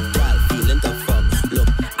somebody. Gal, feeling to fuck. Look,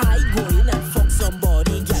 I go in and fuck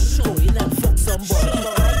somebody. Gal, go in and fuck somebody.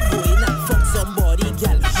 I go in and fuck somebody.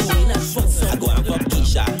 Gal, go in and fuck somebody. I go and fuck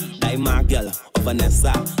Keisha, like my girl.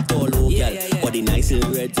 Vanessa, Tolo girl, or the nice little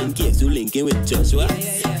reds in case you linking with Joshua.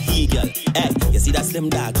 He girl, hey, you see that slim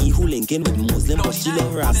darky who linking with Muslim but she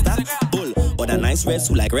love Rasta. Bull, or the nice reds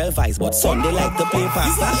who like real vice but Sunday like to play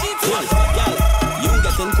pasta. Bull, girl, you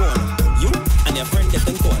getting corn, you and your friend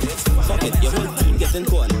getting corn. Fuck it, your whole team getting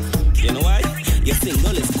corn. You know why? Your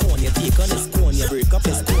single is corn, your take on is corn, your break up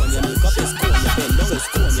is corn, your make up is corn, your bend down is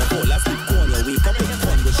corn, your whole ass is corn, your wake up is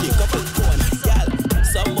corn, your shake up is corn.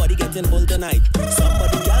 Somebody getting bull tonight.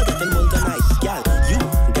 Somebody gal getting bull tonight. Gal, you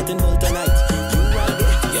getting bull tonight. You right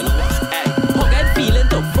there, you know what? Hey, HoggHead feeling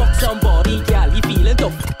to fuck somebody, gal. He feeling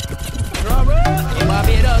to. In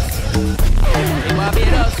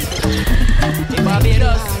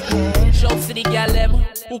Barbados. Shouts to the gal them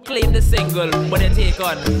who claim the single, but they take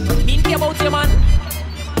on. Mean care about you, man.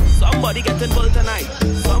 Somebody getting bull tonight.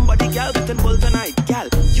 Somebody gal getting bull tonight. Gal,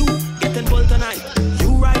 you getting bull tonight. You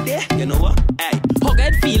right there, you know what? Hey.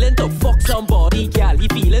 HoggHead feeling to fuck somebody, gal. He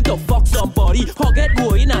feeling to fuck somebody. HoggHead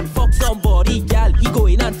go in and fuck somebody, gal. He go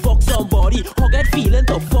in and fuck somebody. HoggHead feeling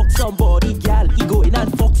to fuck somebody, gal. He go in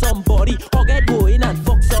and fuck somebody. HoggHead go in and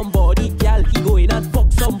fuck somebody, gal. He go in and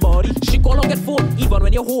fuck somebody. She call HoggHead phone even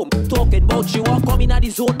when you're home. Talking about she want come in at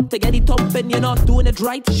the zone to get it up and you're not doing it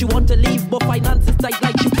right. She want to leave but finances tight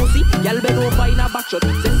like she pussy. Gal bend over in a back shot.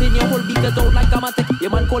 Sensing your whole beat out like a matic.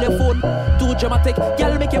 Your man call your phone too dramatic.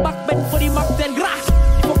 Gal make your back bend for the Mac 10 grass.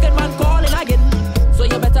 Fucking man calling again. So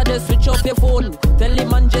you better just switch off your phone. Tell the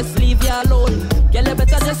man just leave you alone. Gal you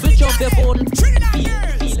better just switch off your phone.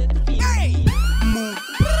 Feel it.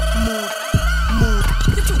 Move.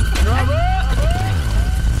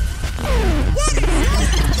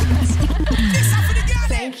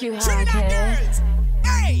 Thank you, HoggHead.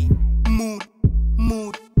 Hey! Mood.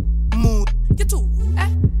 You too, eh?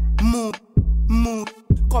 Mood.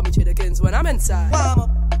 Call me Chidakins when I'm inside. Warm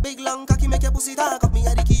up, big long cocky make your pussy talk up. Me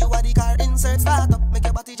a the key, you a the car insert start up. Make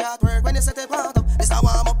your body chat work when you set it part up. This a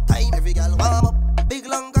warm up time, every girl warm up. Big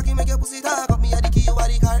long cocky make your pussy talk up. Me a the key, you a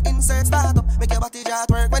the car insert start up. Make your body chat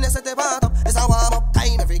work when you set it part up. This a warm up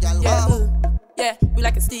time, every girl warm up. Yeah, we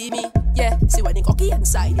like it steamy. Yeah, see when the cocky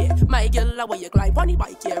inside. Yeah, my girl, I want you climb pony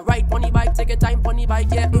bike. Yeah, ride pony bike, take your time pony bike.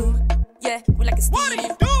 Yeah, yeah, we like it steamy.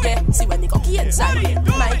 Yeah, see when the cocky inside. Yeah,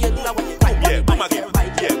 my girl, I want you climb pony bike. Yeah,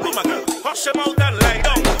 ride. Yeah, boom, my girl. Hush them out and lie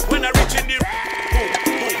down. When I reach in the boom.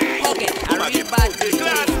 Okay, I read bad.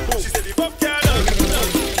 She said the fuck yeah,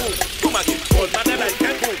 boom again. Old man and I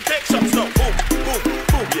can boom. Take some stuff. Boom,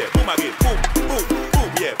 yeah, boom again. Boom,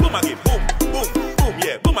 yeah, boom again. Boom,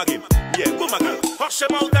 yeah, boom again. Yeah, boom again. Hush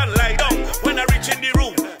them out and lie down. When I reach in the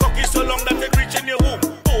room, cocky so long that it reach in your womb.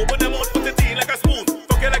 Open them out, put it in like a spoon.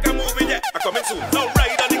 Fuck it like a movie, yeah, I coming soon. Now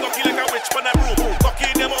ride on the cocky like a witch pan a broom. Cocky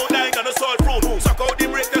in them out, dying on a salt room. Suck out the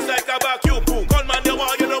break just like a vacuum. Boom, call man your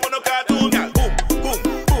wall, you know what no cartoon. Yeah, boom,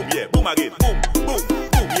 yeah, boom again. Boom,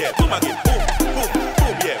 yeah, boom again. Boom,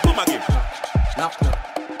 yeah, boom again. Knock.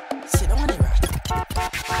 Sit down on the rack.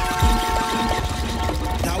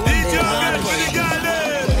 DJ again for the girl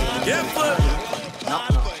there. Yeah, foot.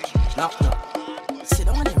 Knock. Sit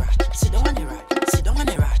down on the rack. Sit down on the rack. Sit down on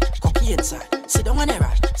the rack. Cocky inside. Sit down on the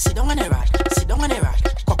rack. Sit down on the rack. Sit down on the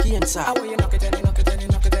rack. Cocky inside. How you knock it, and knock it, and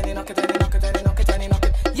knock it, and knock it, and knock it, and knock it, and knock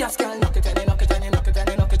it. Yes, girl, knock it, and knock it, and knock it,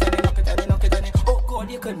 and knock it, and knock it, and knock it, and oh God,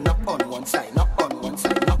 you could knock on one side, knock on one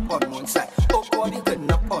side, knock on one side. Oh God, you could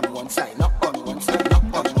knock on one side, knock on one side, knock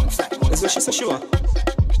on one side. That's what she said she want. That's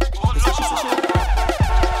what she said she want.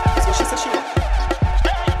 That's what she said she want.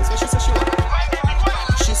 That's what she said she want.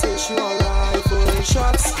 She said she want rifle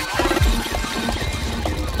shots.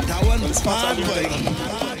 That one was bad, boy.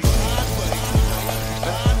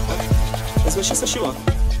 That's what she said she want.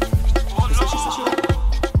 That's what she said she want.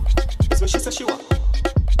 That's what she said she want.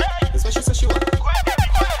 That's what she said she want.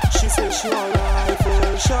 She said she want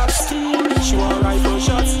rifle shots. She want rifle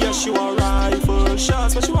shots. Yes, she want rifle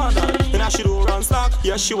shots. What she want done? Then she do run slack.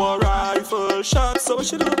 Yes, she want rifle shots. So what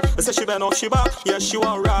she do? I said she bend off she back. Yes, she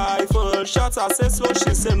want rifle shots. I said slow.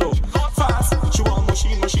 She said no. Fast. She want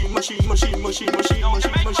machine. She said she want machine. She want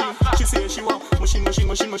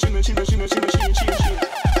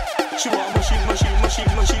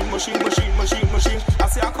machine. I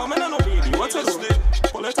say I come in and no baby. What you do?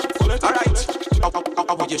 Pull it. Alright.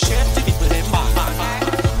 I want you share the people them man.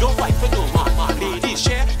 Don't fight for no man. Ladies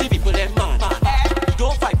share the people them man.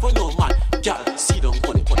 Don't fight for no man. Girl, sit down,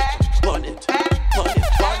 burn it. Girl,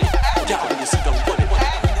 you sit down, burn it.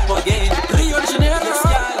 Again, Rio de Janeiro, girl.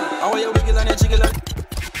 How are you wiggle and you jiggle and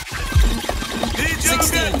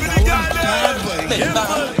 16. Bend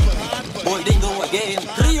down. Boy, they go again.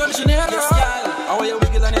 Rio de Janeiro, girl. How are you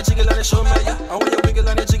wiggle and you jiggle and you show me? How are you wiggle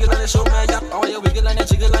and you jiggle and you show me? How are you wiggle and you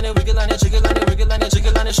jiggle and you wiggle and you jiggle and you wiggle and you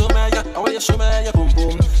jiggle and you show me? How are you show me your boom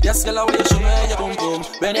boom? Yes, girl, how are you show me your boom boom?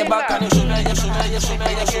 Bend it back and you show me,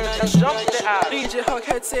 DJ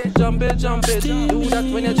HoggHead say jump it. Do that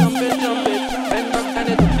when you jump it. Bend back and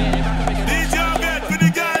it. DJ HoggHead for the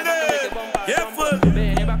girl there. Yeah, foot.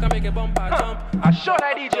 Bend it back and make a bumper jump. I show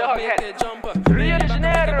that DJ HoggHead. Rio de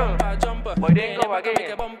Janeiro. Boy, they go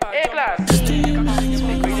again. A-class.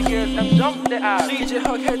 Pretty girls, them jump the ass. DJ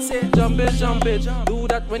HoggHead say jump it. Do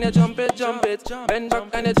that when you jump it. Bend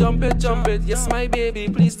back and you jump it. Yes, my baby,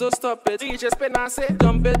 please don't stop it. DJ Spinner say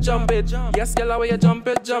jump it. Yes, girl, how you jump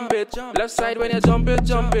it. Left side when you jump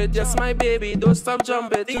it. Yes, my baby, don't stop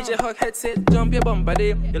jump it. DJ HoggHead say jump your bumper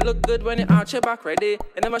day. You look good when you arch your back ready.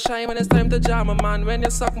 You never shine when it's time to jam a man. When you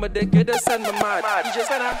suck my dick, you just send me mad. DJ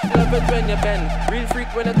Spinner, love it when you bend. Real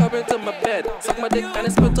freak when you come into my bed. Suck my dick and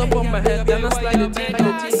it's put up on my head. Then I slide it bend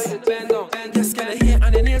down. Yes, get the hair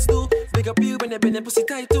and the nails too. Big up you when you bend the pussy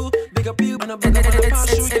tight too. Big up you when I bend up on the past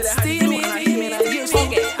shoe. It's steamy.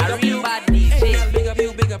 A real bad DJ. Big up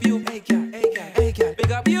you. Hey girl.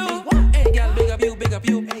 Big up you. Hey girl. Big up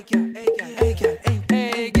you.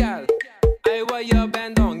 Hey girl. I want you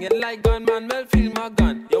bend down. You like gunman, well feel my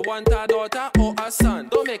gun. You want a daughter or a son?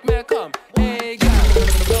 Don't make me come. Hey girl.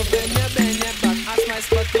 Love when you bend your back. Ask my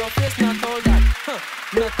spot your face, not all that.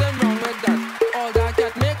 Nothing wrong with that. All that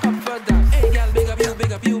cat make up for that. Hey girl, big up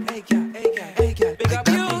you. Hey girl. Big up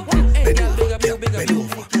you. Hey girl, big up you.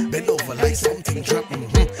 Bend over like something drop.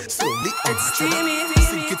 Slowly arch your back.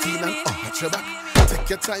 Sink it in and arch your back. Take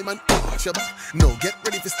your time and arch your back. No, get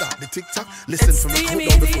ready to start the TikTok. Listen from the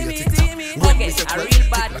countdown before you TikTok. When we say 12,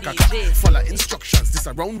 tick like a clock. Follow instructions. This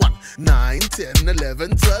around 1, 9, 10,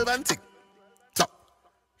 11, 12 and tick.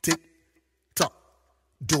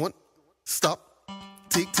 Don't stop.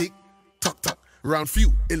 Tick, tick, tock, tock. Round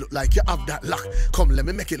few, it look like you have that lock. Come, let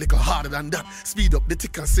me make it little harder than that. Speed up the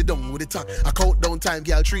tick and sit down with the talk. I count down time,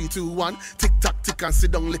 girl, 3, 2, 1. Tick, tock, tick and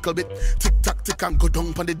sit down little bit. Tick, tock, tick and go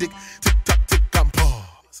down on the dick. Tick, tock, tick and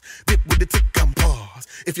pause. Dip with the tick and pause.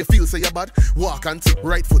 If you feel say you're bad, walk and tick.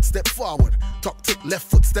 Right foot, step forward. Tuck, tick, left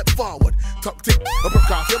foot, step forward. Tuck, tick, upper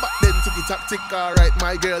calf your back, then ticky, tock, tick. Alright,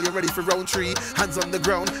 my girl, you ready for round 3? Hands on the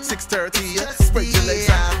ground, 6:30. Yeah? Spread your legs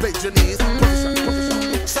and bend your knees.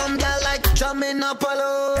 Position. Some girl like drumming up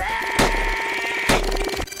alone.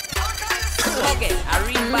 Okay, I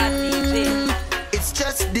read bad DJ. It's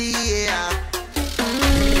just the air.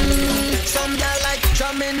 Some girl like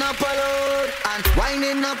drumming up alone and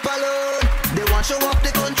winding up alone. They want show off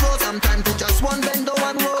the control. Sometimes they just want bend on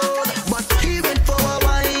one road. But he went for a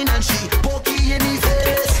wine and she pokey in the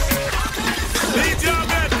face. It's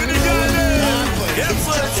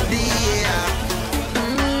just the air.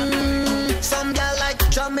 Some girl like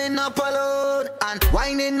drumming up alone and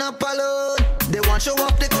winding up alone. They want show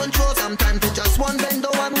off the control. Sometimes they just want bend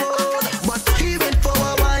on one road. But he went for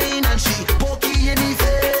a wine and she pokey in the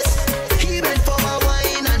face. He went for a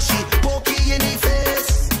wine and she pokey in the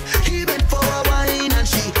face. He went for a wine and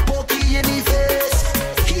she pokey in the face.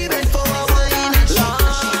 He went for a wine and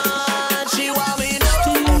she want me to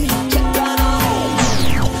check that out.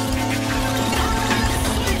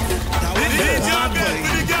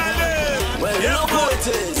 Well, you know who it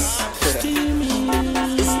is.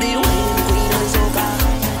 It's the wine queen of the soca.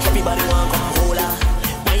 Everybody want come hold her.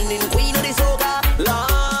 Whining queen of the soca.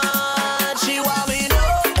 Lord, she want me know.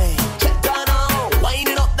 Hey, check her now.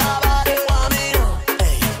 Winding up that body, want me know.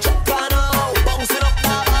 Hey, check her now. Bouncing up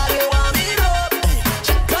that body, want me know. Hey,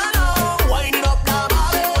 check her now. Winding up that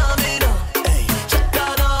body, want me know. Hey, check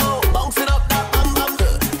her now. Bouncing up that bam bam.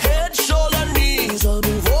 Head, shoulder, knees. I'll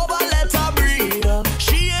move over, let her breathe.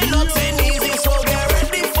 She ain't nothing easy, so get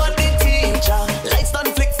ready for the teacher. Lights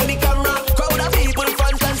done flick for the camera. Crowd of people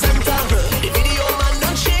front and center. The video man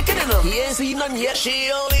done shaking it up. He ain't seen none yet.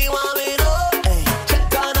 She only want me know. Hey,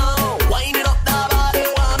 check her now. Winding up that body,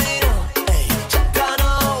 want me know. Hey, check her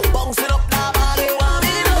now. Bouncing up that body, want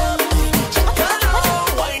me know. Hey, check her now.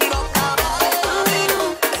 Winding up that body, want me know.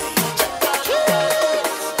 Hey, check her now.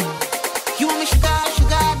 You want me sugar,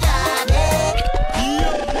 sugar daddy?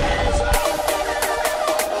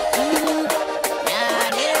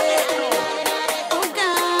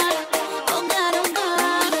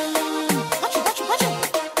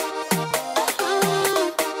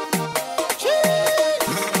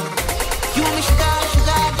 You want me sugar,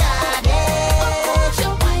 sugar daddy? Of course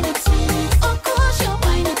you're wine and sweet. Of course you're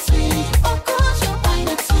wine and sweet. Of course you're wine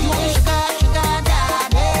and sweet. You want me sugar, sugar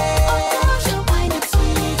daddy? Of course you're wine and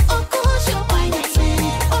sweet. Of course you're wine and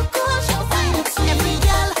sweet. Of course you're wine and sweet. Every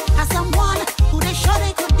girl has someone who they sure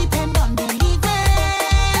they could depend on, believe it.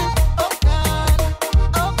 Oh God,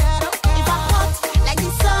 oh God, oh God. If I hot like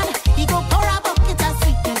the sun, he go pour a bucket of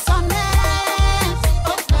sweetness on me.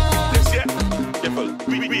 Oh God. This year,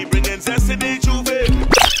 we bringing zest in the juve.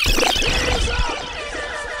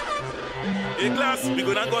 Hey class, we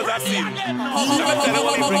gonna go that scene. I'm telling you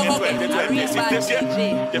what we bringing 2020. See this year,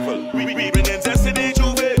 we bringing zest in the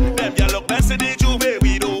juve. Them y'all look best in the juve.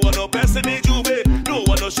 We don't want no best in the juve. Don't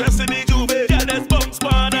want no stress in the juve. Yeah, there's bounce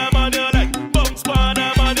pan I'm on your like. Bounce pan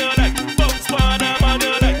I'm on your like. Bounce pan I'm on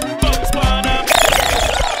your like. Bounce pan I'm.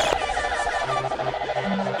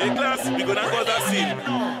 Hey class, we gonna go that scene.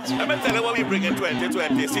 I'm telling you what we bringing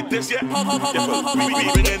 2020. See this year, we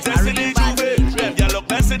bringing zest in the juve. Them y'all look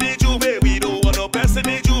best in the juve. We don't want no best in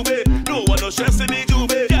the juve. Don't want no stress in the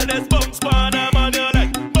juve. Yeah, there's bounce pan I'm on your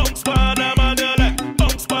like. Bounce pan I'm on your like.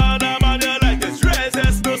 Bounce pan I'm on your like. There's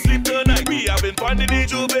rest, no sleep tonight. We having fun in the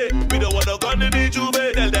juve. We don't want no gun in the juve.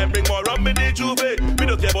 Tell them bring more rum in the juve. We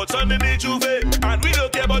don't care about sun in the juve. And we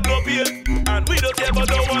don't care about no beer. And we don't care about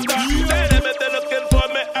no water. Tell them if they're looking for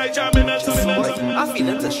me, I jam in and something. I feel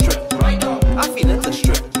it to strip. Right now. I feel it to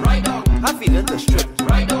strip. Right now. I feel it to strip.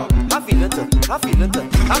 Right now. I feel it to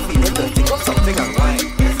take off something and wine.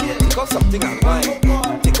 Take off something and wine.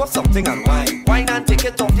 Take off something and wine. Wine and take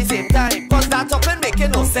it off the same time. Cause that top ain't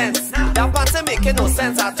making no sense. That pants ain't making no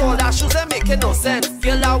sense at all. That shoes ain't making no sense.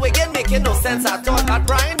 Feel that wig ain't making no sense at all. That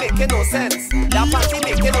bra ain't making no sense. That pants ain't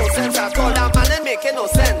making no sense at all. That man ain't making no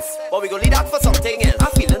sense. But we gon' leave that for something else. I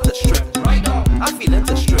feel it to strip. Right now. I feel it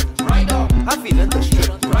to strip. Right now. I feel it to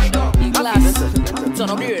strip. Right now. Turn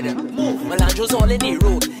up the rhythm. Move. Melancho's all in the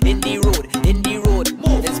road. In the road. In the road.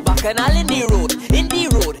 Move. It's bacchanal in the road. In the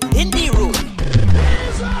road. In the road.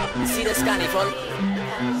 See this carnival?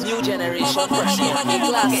 New generation fresh air.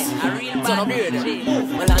 A-class. Turn up the rhythm. Move.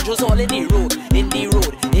 Melancho's all in the road. In the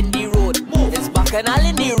road. In the road. Move. It's bacchanal. bacchanal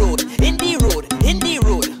in the road, in the road, in the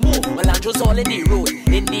road. Melancho's all in the road,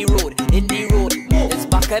 in the road, in the road. It's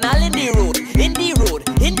bacchanal in the road, in the road,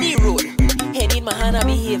 in the road. Head in my hand, I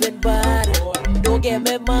behaving bad. Don't get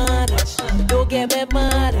me mad, don't get me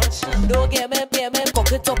mad, don't get me,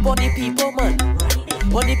 cock it up on the people, man.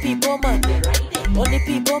 On the people, man. On the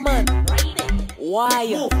people, man.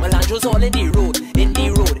 Why? Melancho's all in the road, in the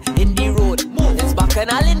road, in the road. It's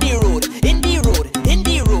bacchanal in the road, in the road, in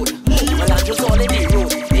the road. Melancho's all in the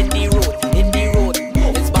road, in the road, in the road.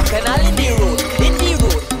 It's bacchanal in the road, in the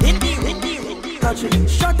road, in the road. Touch it,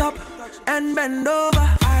 shut up and bend over.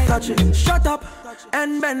 Touch it, shut up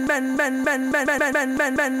and bend.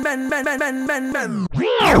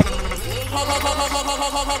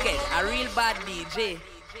 A real bad DJ.